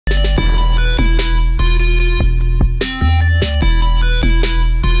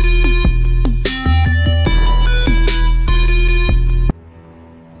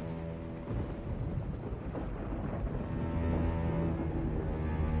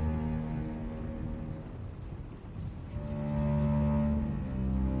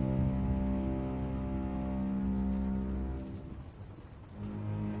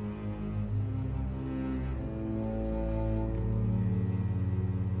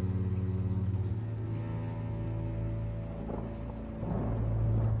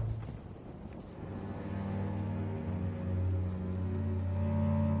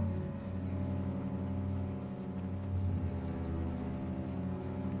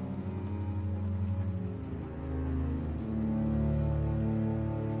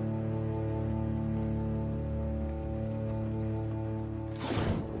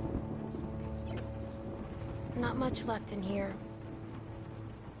much left in here.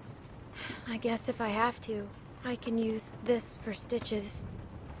 I guess if I have to, I can use this for stitches.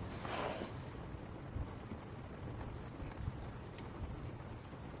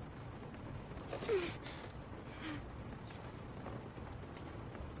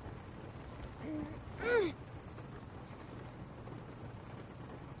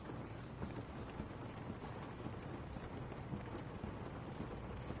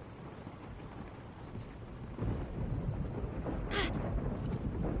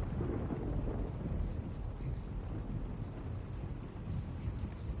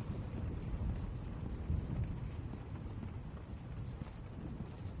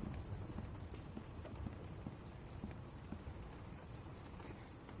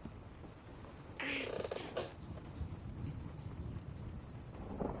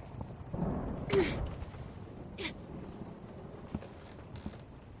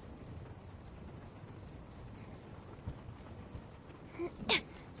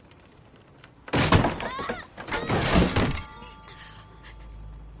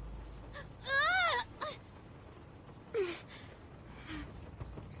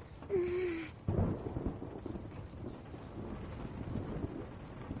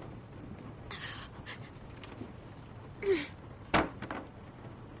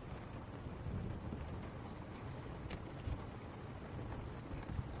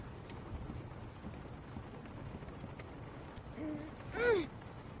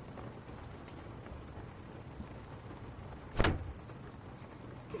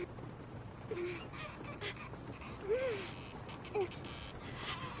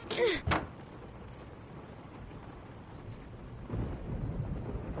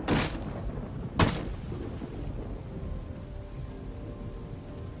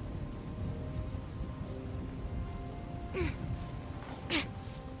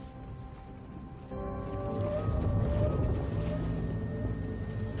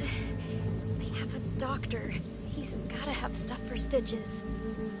 Doctor, he's gotta have stuff for stitches.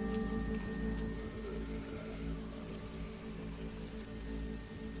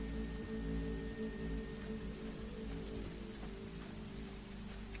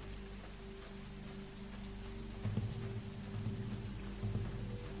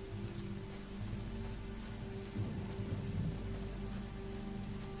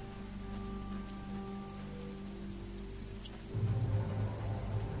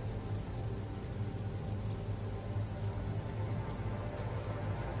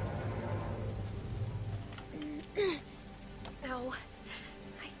 Ow.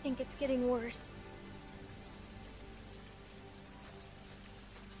 I think it's getting worse.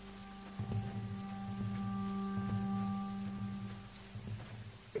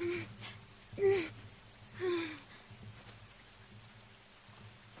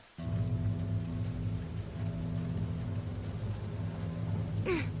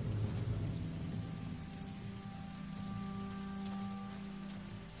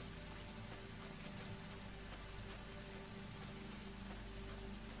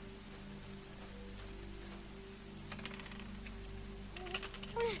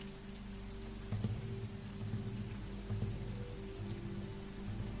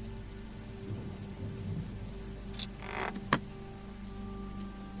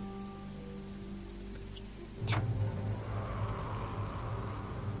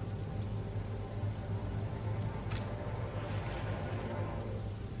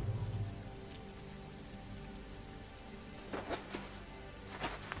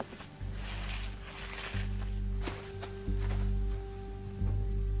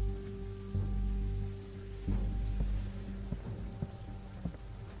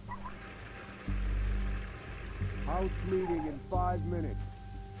 House meeting in 5 minutes.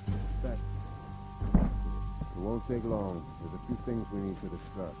 That. It won't take long. There's a few things we need to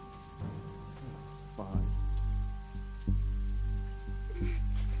discuss. Fine.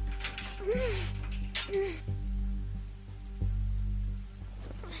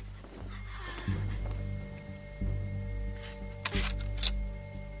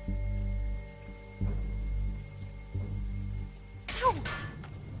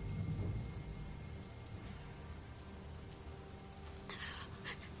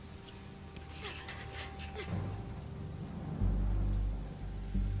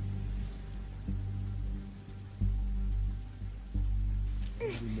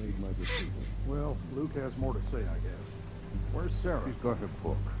 We made my decision. Well, Luke has more to say, I guess. Where's Sarah? She's got her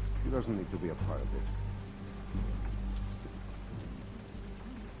book. She doesn't need to be a part of this.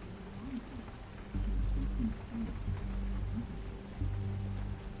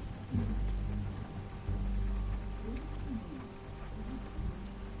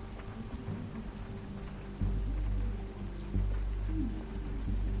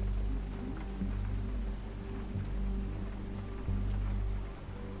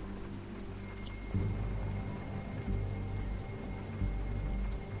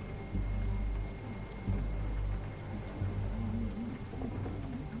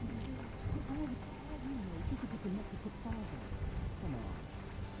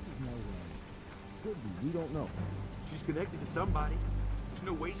 Could be. We don't know. She's connected to somebody. There's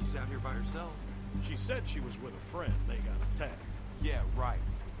no way she's out here by herself. She said she was with a friend. They got attacked. Yeah, right.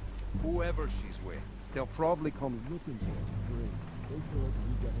 Whoever she's with. They'll probably come looking for us. Great. They feel like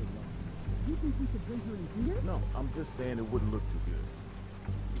we got her lost. You think we could bring her in here? No, I'm just saying it wouldn't look too good.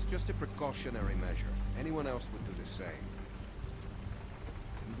 It's just a precautionary measure. Anyone else would do the same.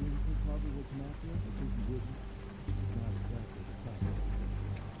 You really think Harvey will come after us? I think he wouldn't. He's not exactly the type.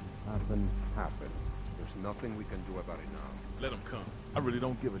 Happen. There's nothing we can do about it now. Let them come. I really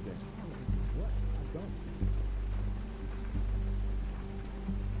don't give a damn. What? I don't.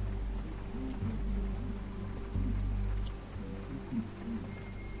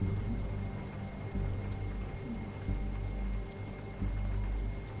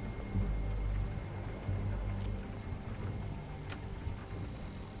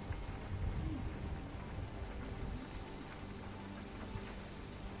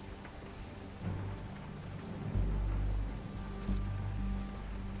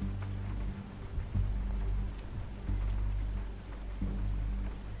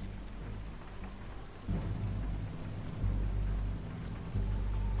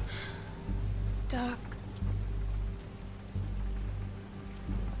 Doc.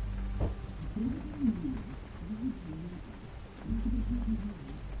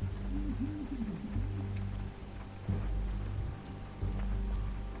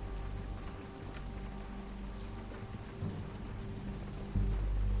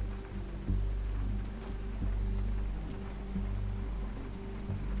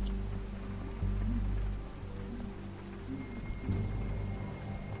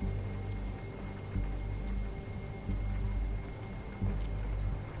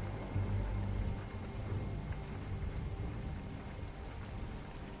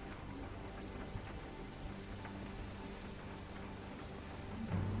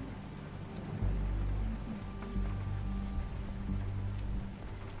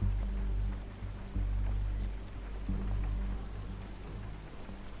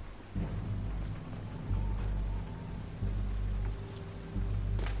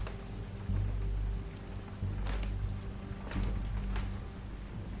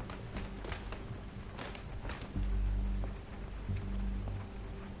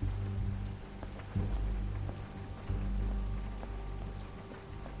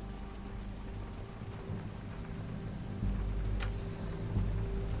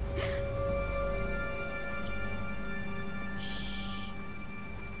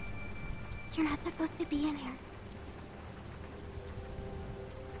 You're not supposed to be in here.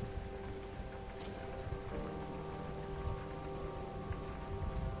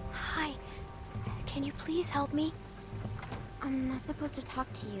 Hi. Can you please help me? I'm not supposed to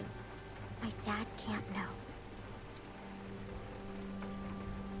talk to you. My dad can't know.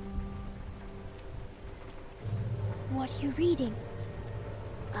 What are you reading?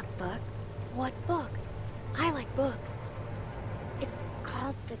 A book? What book? I like books. It's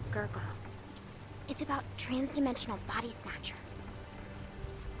called The Gurgles. It's about transdimensional body snatchers.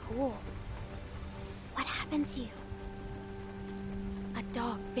 Cool. What happened to you? A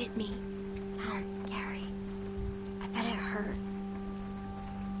dog bit me. Sounds scary. I bet it hurts.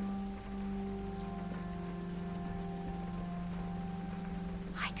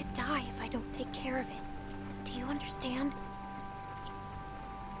 I could die if I don't take care of it. Do you understand?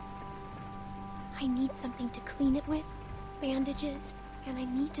 I need something to clean it with. Bandages. And I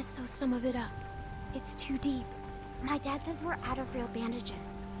need to sew some of it up. It's too deep. My dad says we're out of real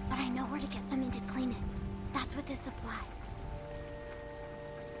bandages, but I know where to get something to clean it. That's what this supplies.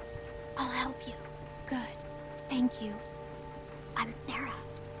 I'll help you. Good. Thank you. I'm Sarah.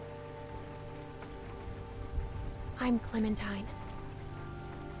 I'm Clementine.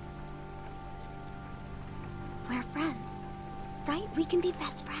 We're friends. Right? We can be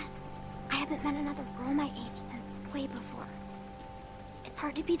best friends. I haven't met another girl my age since way before. It's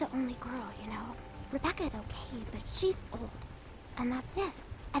hard to be the only girl, you know? Rebecca's okay, but she's old. And that's it.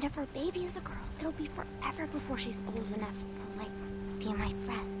 And if her baby is a girl, it'll be forever before she's old enough to, like, be my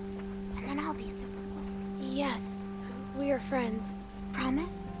friend. And then I'll be super old. Yes, we are friends.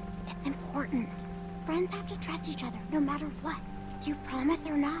 Promise? It's important. Friends have to trust each other, no matter what. Do you promise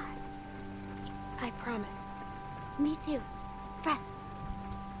or not? I promise. Me too. Friends.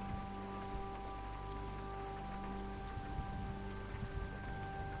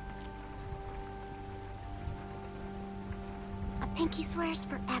 A pinky swears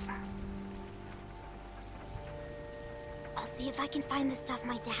forever. I'll see if I can find the stuff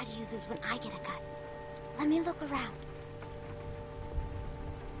my dad uses when I get a cut. Let me look around.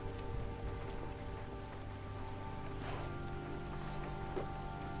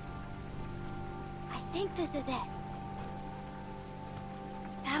 think this is it.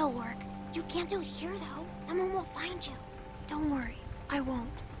 That'll work. You can't do it here, though. Someone will find you. Don't worry, I won't.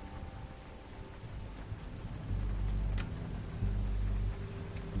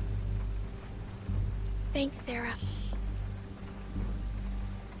 Thanks, Sarah.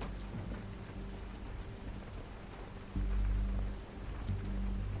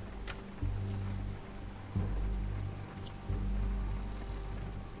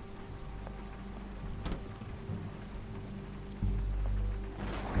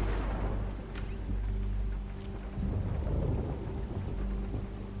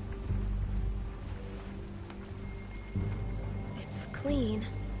 It's clean.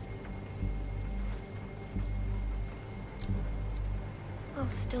 I'll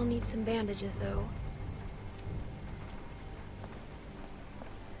still need some bandages, though.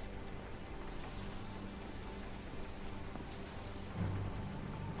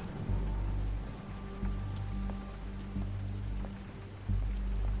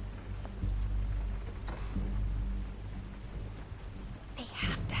 They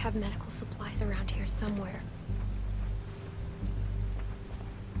have to have medical supplies around here somewhere.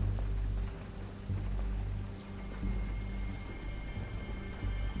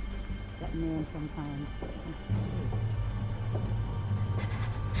 That man sometimes.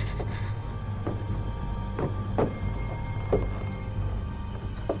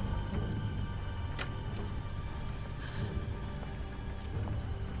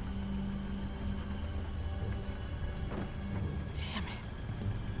 Damn it.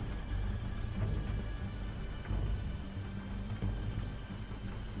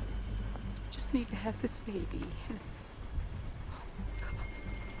 Just need to have this baby.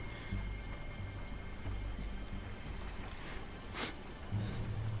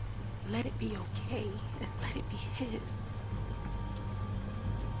 Let it be okay, and let it be his.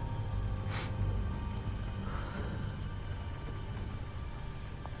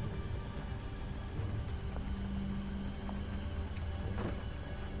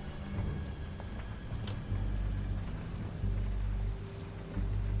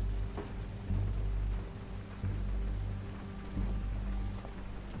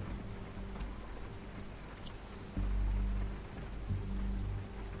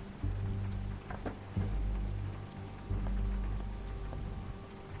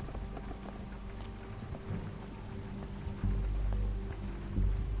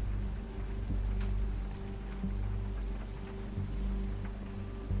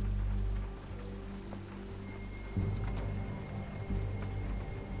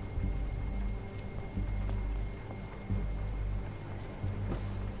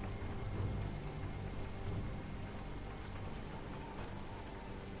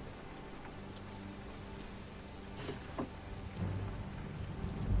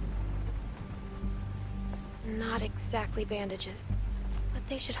 Not exactly bandages, but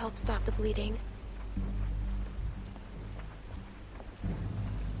they should help stop the bleeding.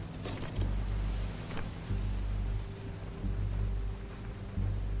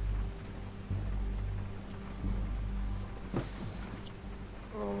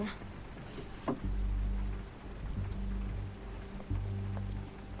 Oh.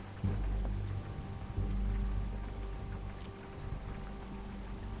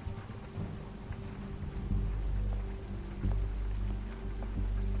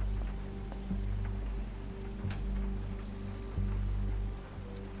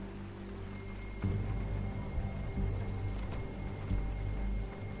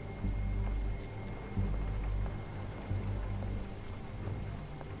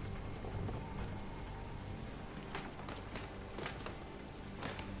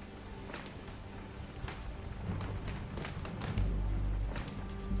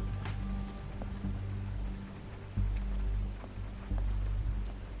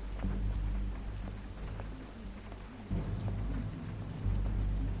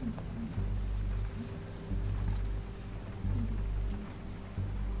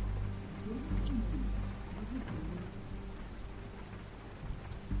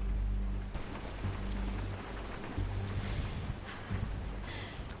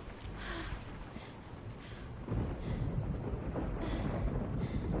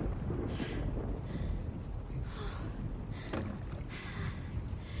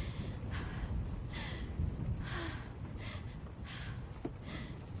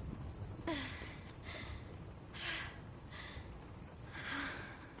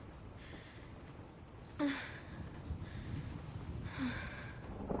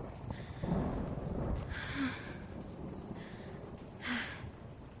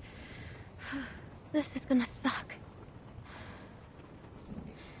 This is gonna suck.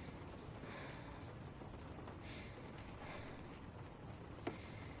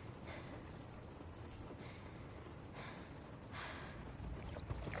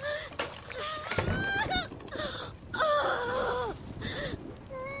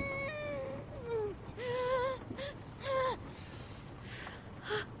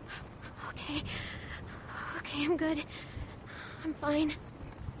 fine.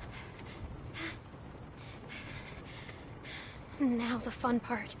 Now the fun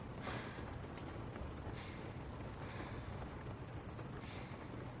part.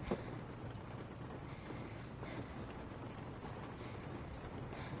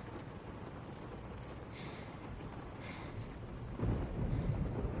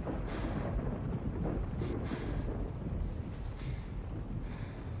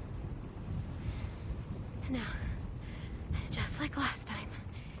 Now, just like last time.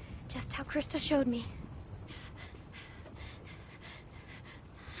 Just how Krista showed me.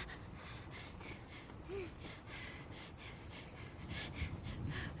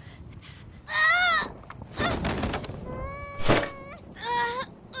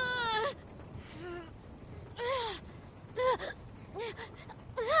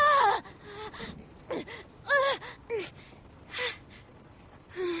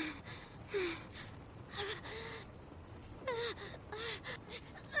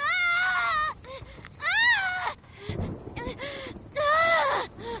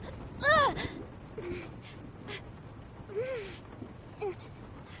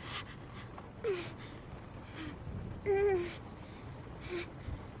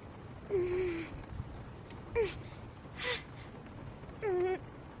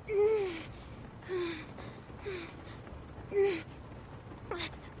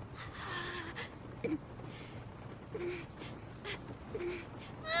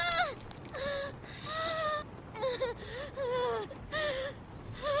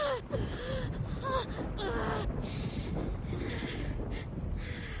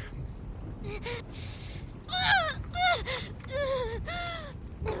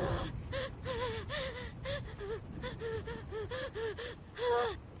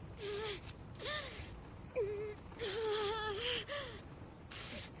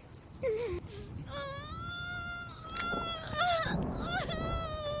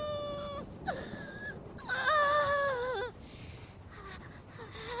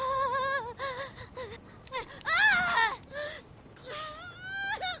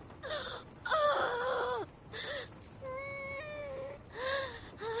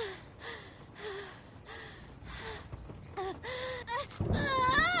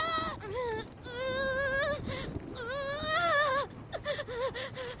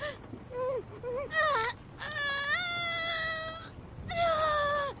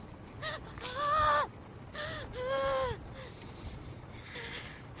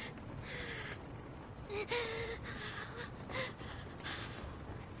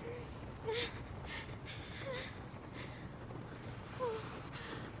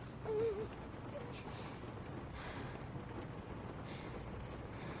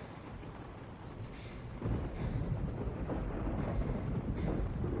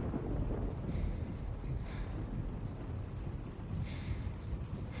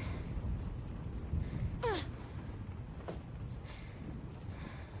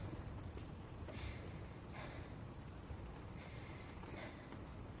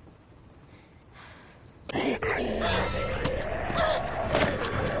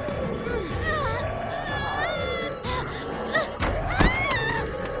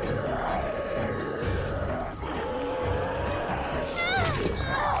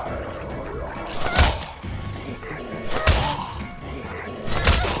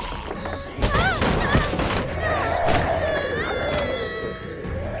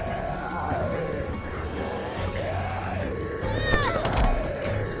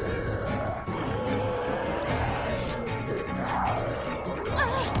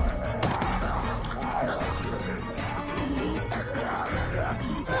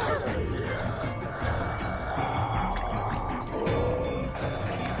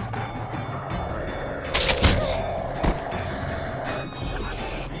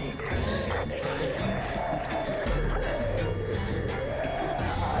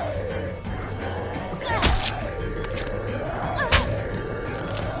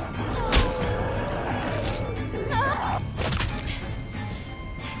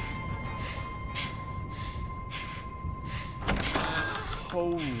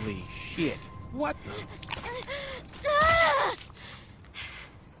 Holy shit. What the?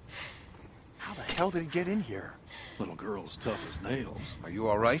 How the hell did it get in here? Little girl's tough as nails. Are you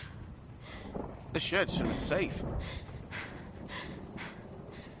all right? The shed should have been safe.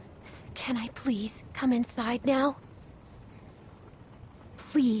 Can I please come inside now?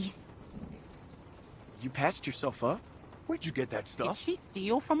 Please. You patched yourself up? Where'd you get that Did stuff? she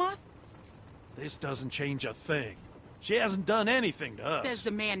steal from us? This doesn't change a thing. She hasn't done anything to us. Says the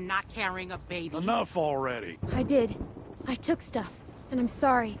man not carrying a baby. Enough already. I did. I took stuff, and I'm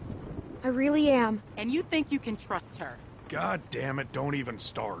sorry. I really am. And you think you can trust her? God damn it, don't even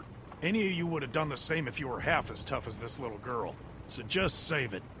start. Any of you would have done the same if you were half as tough as this little girl. So just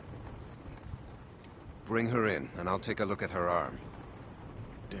save it. Bring her in, and I'll take a look at her arm.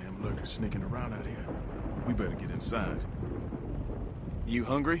 Damn lurkers sneaking around out here. We better get inside. You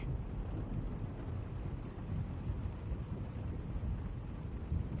hungry?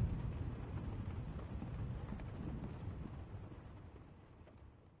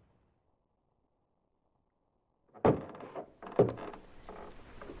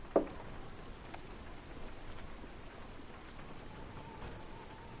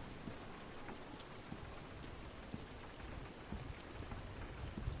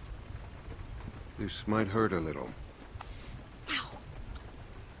 This might hurt a little.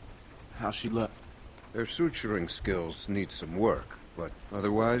 How's she look? Her suturing skills need some work, but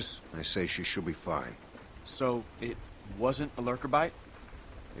otherwise, I say she should be fine. So, it wasn't a lurker bite?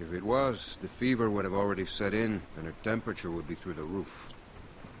 If it was, the fever would have already set in, and her temperature would be through the roof.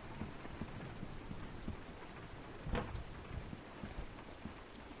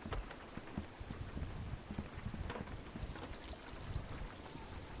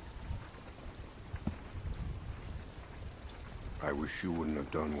 I wish you wouldn't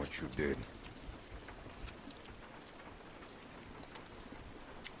have done what you did.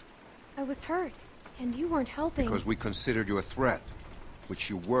 I was hurt, and you weren't helping. Because we considered you a threat, which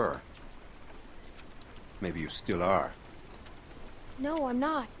you were. Maybe you still are. No, I'm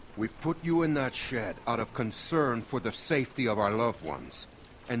not. We put you in that shed out of concern for the safety of our loved ones.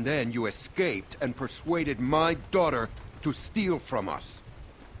 And then you escaped and persuaded my daughter to steal from us.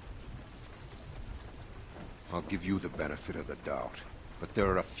 I'll give you the benefit of the doubt, but there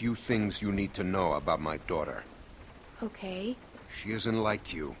are a few things you need to know about my daughter. Okay. She isn't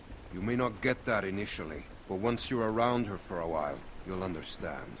like you. You may not get that initially, but once you're around her for a while, you'll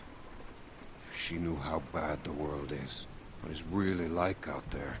understand. If she knew how bad the world is, what it's really like out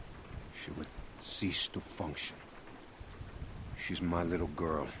there, she would cease to function. She's my little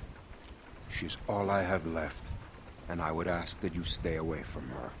girl. She's all I have left, and I would ask that you stay away from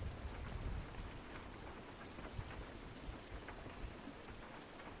her.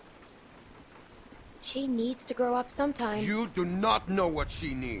 She needs to grow up sometime. You do not know what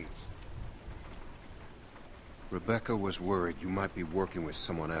she needs. Rebecca was worried you might be working with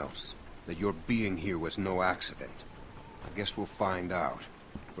someone else, that your being here was no accident. I guess we'll find out.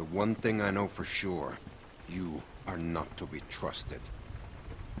 But one thing I know for sure, you are not to be trusted.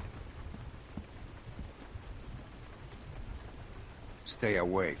 Stay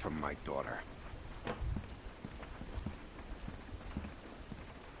away from my daughter.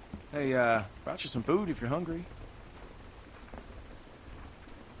 Hey, brought you some food if you're hungry.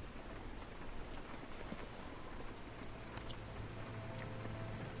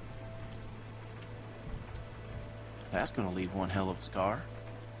 That's gonna leave one hell of a scar.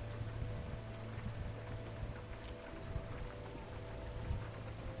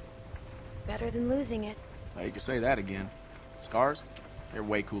 Better than losing it. Well, you could say that again. Scars? They're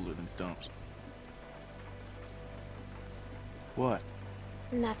way cooler than stumps. What?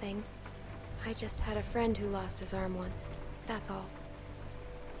 Nothing. I just had a friend who lost his arm once. That's all.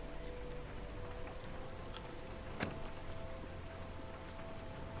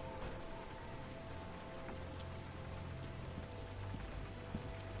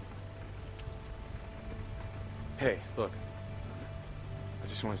 Hey, look. I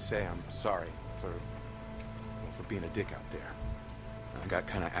just want to say I'm sorry for being a dick out there. I got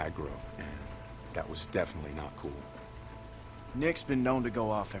kind of aggro, and that was definitely not cool. Nick's been known to go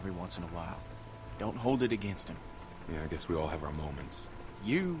off every once in a while. Don't hold it against him. Yeah, I guess we all have our moments.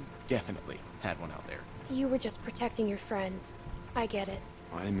 You definitely had one out there. You were just protecting your friends. I get it.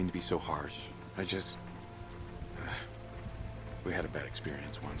 Well, I didn't mean to be so harsh. I just... we had a bad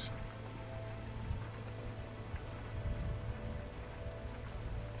experience once.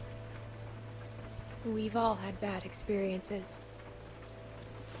 We've all had bad experiences.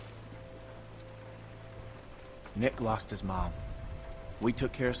 Nick lost his mom. We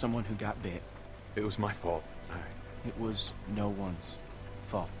took care of someone who got bit. It was my fault. It was no one's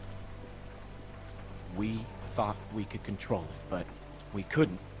fault. We thought we could control it, but we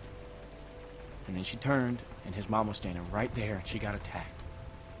couldn't. And then she turned, and his mom was standing right there, and she got attacked.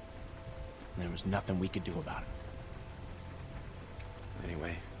 And there was nothing we could do about it.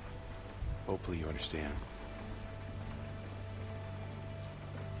 Anyway, hopefully you understand.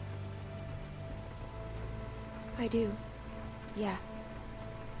 I do. Yeah.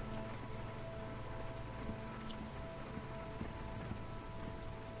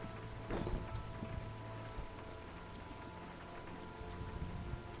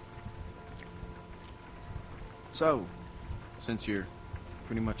 So, since you're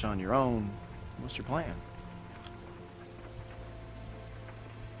pretty much on your own, what's your plan?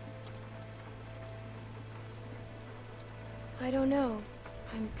 I don't know.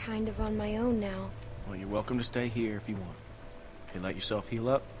 I'm kind of on my own now. Well, you're welcome to stay here if you want. Okay, let yourself heal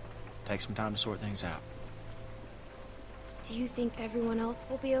up. Take some time to sort things out. Do you think everyone else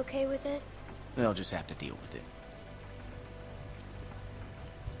will be okay with it? They'll just have to deal with it.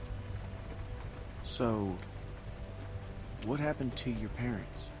 So, what happened to your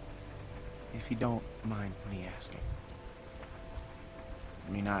parents? If you don't mind me asking.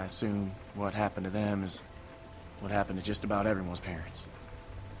 I mean, I assume what happened to them is what happened to just about everyone's parents.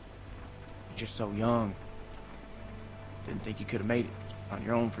 You're just so young. Didn't think you could have made it on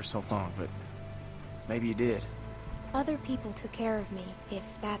your own for so long, but maybe you did. Other people took care of me, if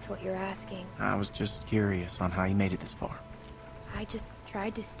that's what you're asking. I was just curious on how you made it this far. I just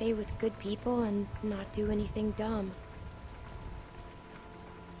tried to stay with good people and not do anything dumb.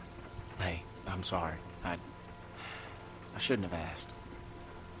 Hey, I'm sorry. I shouldn't have asked.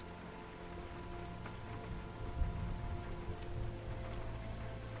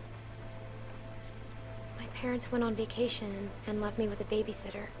 My parents went on vacation and left me with a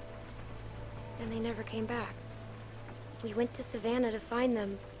babysitter. And they never came back. We went to Savannah to find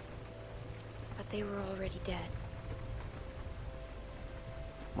them, but they were already dead.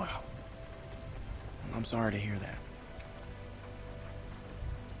 Wow. I'm sorry to hear that.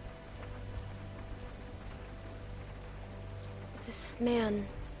 This man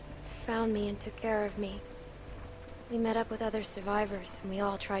found me and took care of me. We met up with other survivors and we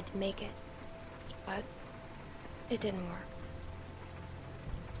all tried to make it. But it didn't work.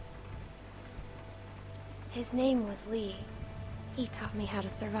 His name was Lee. He taught me how to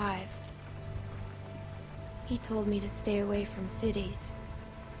survive. He told me to stay away from cities.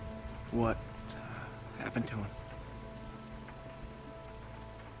 What happened to him?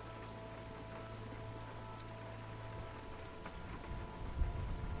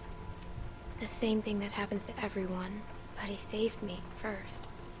 The same thing that happens to everyone. But he saved me first.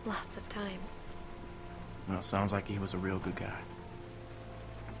 Lots of times. Well, sounds like he was a real good guy.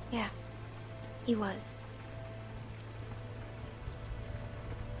 Yeah, he was.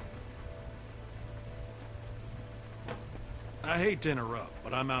 I hate to interrupt,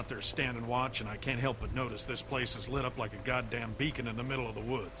 but I'm out there standing watch and I can't help but notice this place is lit up like a goddamn beacon in the middle of the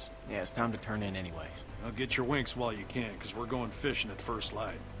woods. Yeah, it's time to turn in anyways. Now get your winks while you can, because we're going fishing at first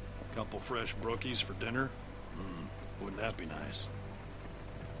light. Couple fresh brookies for dinner? Wouldn't that be nice?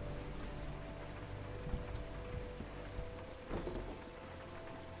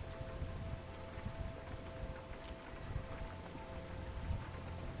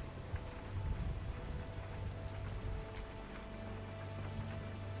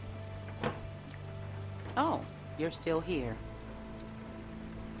 Oh, you're still here.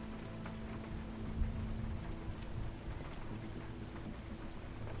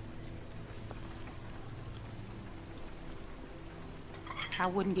 I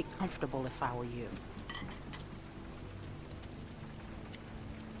wouldn't get comfortable if I were you.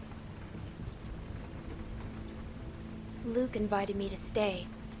 Luke invited me to stay.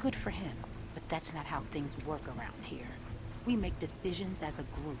 Good for him, but that's not how things work around here. We make decisions as a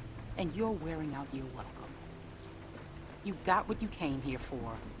group, and you're wearing out your welcome. You got what you came here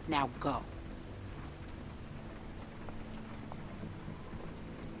for. Now go.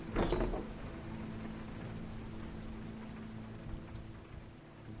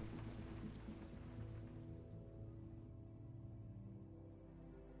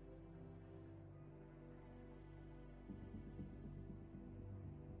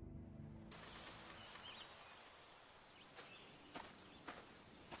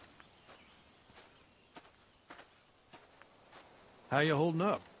 How you holding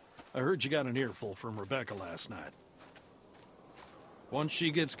up? I heard you got an earful from Rebecca last night. Once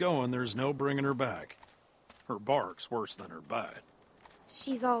she gets going, there's no bringing her back. Her bark's worse than her bite.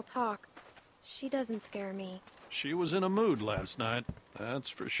 She's all talk. She doesn't scare me. She was in a mood last night, that's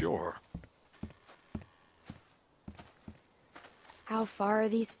for sure. How far are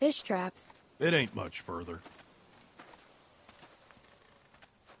these fish traps? It ain't much further.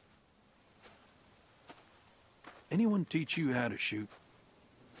 Anyone teach you how to shoot?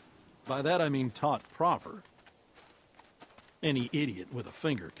 By that I mean taught proper. Any idiot with a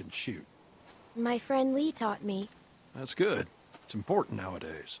finger can shoot. My friend Lee taught me. That's good. It's important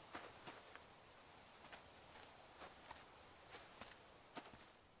nowadays.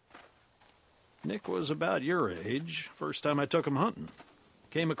 Nick was about your age, first time I took him hunting.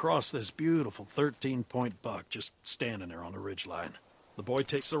 Came across this beautiful 13-point buck just standing there on the ridgeline. The boy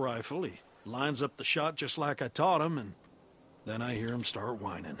takes the rifle, he lines up the shot just like I taught him, and Then I hear him start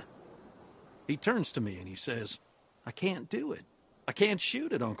whining. He turns to me and he says, "I can't do it. I can't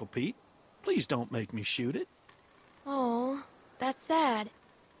shoot it, Uncle Pete. Please don't make me shoot it." Oh, that's sad.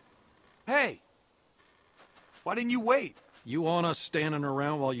 Hey! Why didn't you wait? You want us standing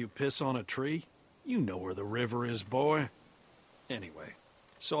around while you piss on a tree? You know where the river is, boy. Anyway,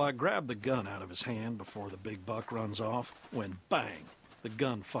 so I grab the gun out of his hand before the big buck runs off, when bang, the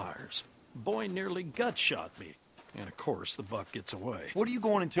gun fires. Boy nearly gut shot me. And of course, the buck gets away. What are you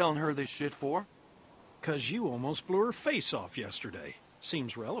going and telling her this shit for? 'Cause you almost blew her face off yesterday.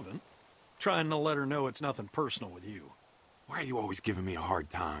 Seems relevant. Trying to let her know it's nothing personal with you. Why are you always giving me a hard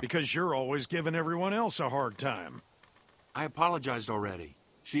time? Because you're always giving everyone else a hard time. I apologized already.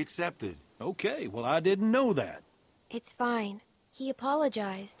 She accepted. Okay, well, I didn't know that. It's fine. He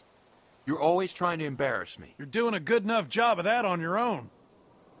apologized. You're always trying to embarrass me. You're doing a good enough job of that on your own.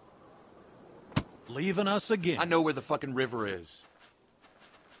 Leaving us again. I know where the fucking river is.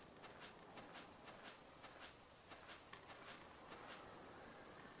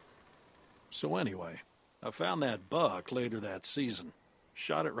 So anyway, I found that buck later that season.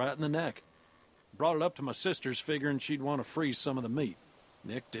 Shot it right in the neck. Brought it up to my sister's figuring she'd want to freeze some of the meat.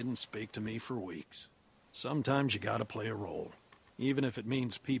 Nick didn't speak to me for weeks. Sometimes you gotta play a role, even if it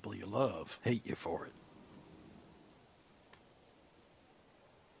means people you love hate you for it.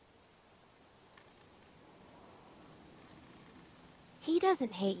 He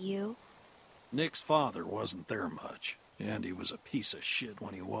doesn't hate you. Nick's father wasn't there much, and he was a piece of shit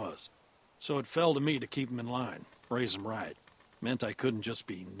when he was. So it fell to me to keep him in line, raise him right. Meant I couldn't just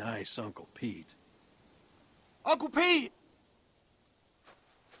be nice Uncle Pete. Uncle Pete!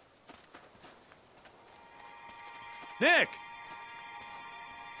 Nick!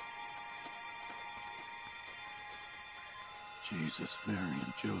 Jesus, Mary,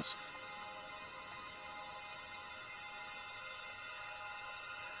 and Joseph.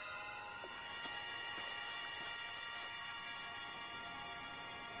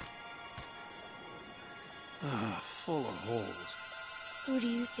 Full of holes. Who do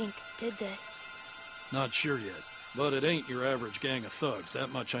you think did this? Not sure yet, but it ain't your average gang of thugs, that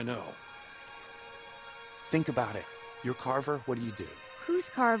much I know. Think about it. You're Carver, what do you do? Who's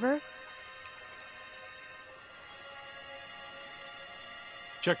Carver?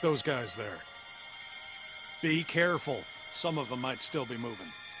 Check those guys there. Be careful. Some of them might still be moving.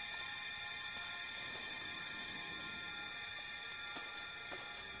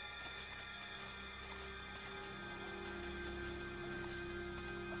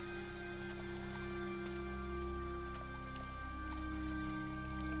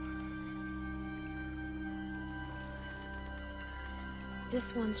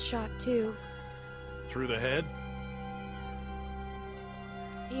 This one's shot too. Through the head?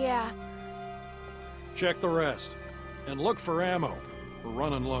 Yeah. Check the rest. And look for ammo. We're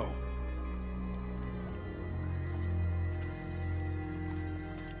running low.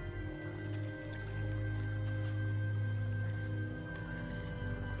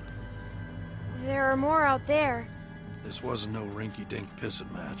 There are more out there. This wasn't no rinky-dink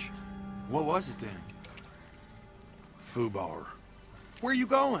pissing match. What was it then? Foobar. Where are you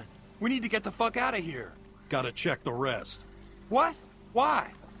going? We need to get the fuck out of here. Gotta check the rest. What? Why?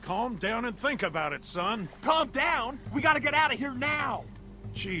 Calm down and think about it, son. Calm down! We gotta get out of here now!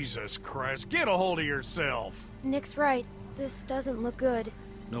 Jesus Christ, get a hold of yourself. Nick's right. This doesn't look good.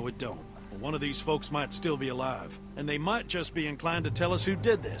 No, it don't. One of these folks might still be alive, and they might just be inclined to tell us who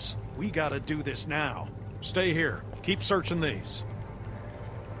did this. We gotta do this now. Stay here. Keep searching these.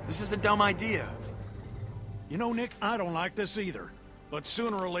 This is a dumb idea. You know, Nick, I don't like this either. But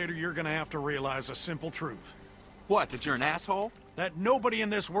sooner or later, you're gonna have to realize a simple truth. What, that you're an asshole? That nobody in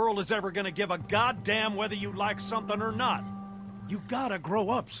this world is ever gonna give a goddamn whether you like something or not. You gotta grow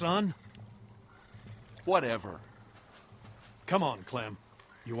up, son. Whatever. Come on, Clem.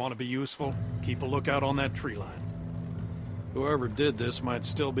 You want to be useful? Keep a lookout on that tree line. Whoever did this might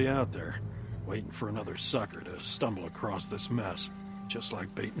still be out there, waiting for another sucker to stumble across this mess, just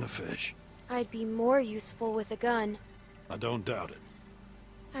like baiting a fish. I'd be more useful with a gun. I don't doubt it.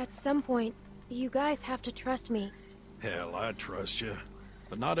 At some point, you guys have to trust me. Hell, I trust you.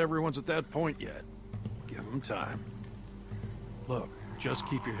 But not everyone's at that point yet. Give them time. Look, just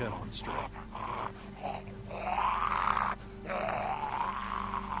keep your head on straight.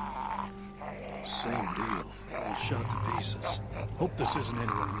 Same deal. All shot to pieces. Hope this isn't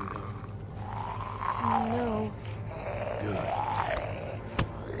anyone you know. No. Good.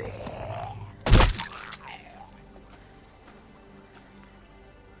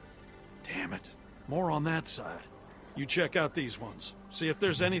 Damn it. More on that side. You check out these ones. See if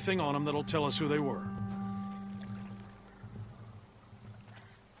there's anything on them that'll tell us who they were.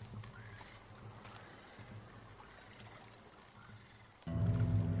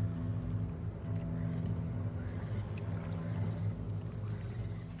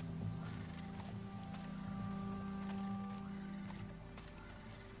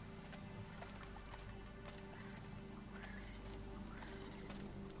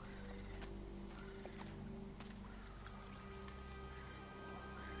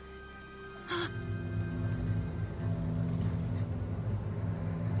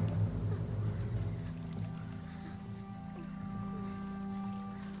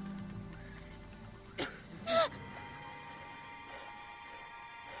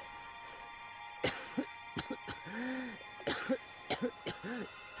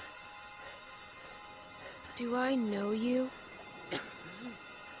 Do I know you?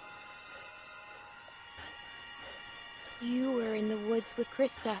 You were in the woods with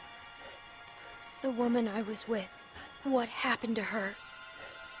Krista. The woman I was with. What happened to her?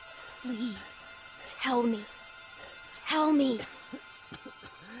 Please, tell me. Tell me.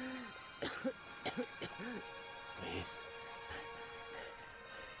 Please.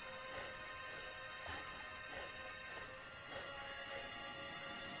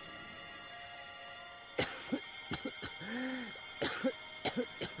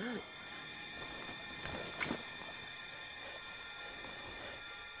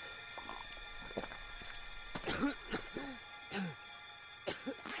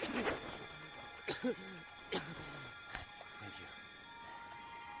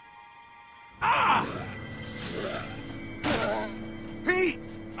 Pete!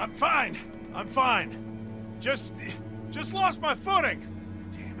 I'm fine. I'm fine. Just lost my footing.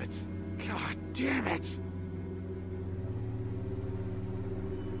 Damn it. God damn it.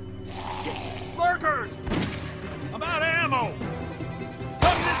 Lurkers! I'm out of ammo.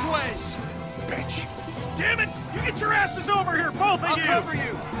 Come this way. Bitch. Damn it! You get your asses over here, both of you! I'll cover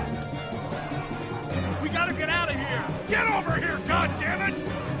you! We gotta get out of here! Get over here, goddammit!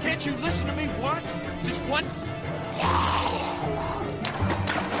 Can't you listen to me once? Just one...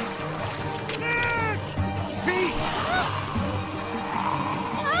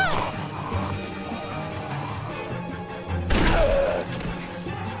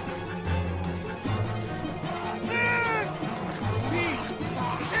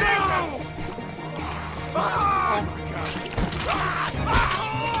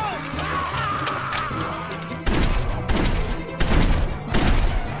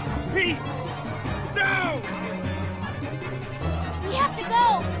 Pete! We have to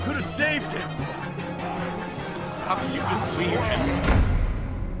go! Could have saved him! How could you just leave him?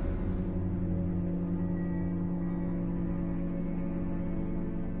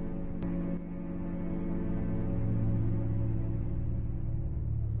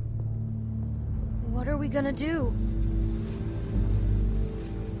 What are we gonna do?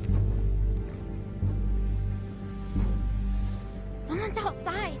 Someone's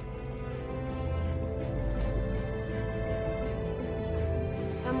outside.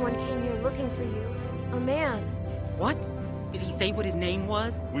 Someone came here looking for you. A man. What? Did he say what his name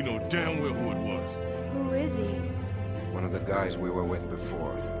was? We know damn well who it was. Who is he? One of the guys we were with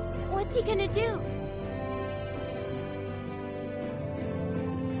before. What's he gonna do?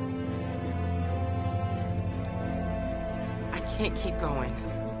 I can't keep going.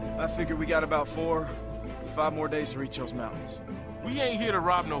 I figure we got about 5 more days to reach those mountains. We ain't here to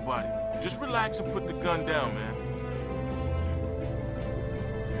rob nobody. Just relax and put the gun down, man.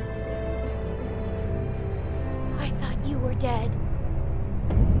 I thought you were dead.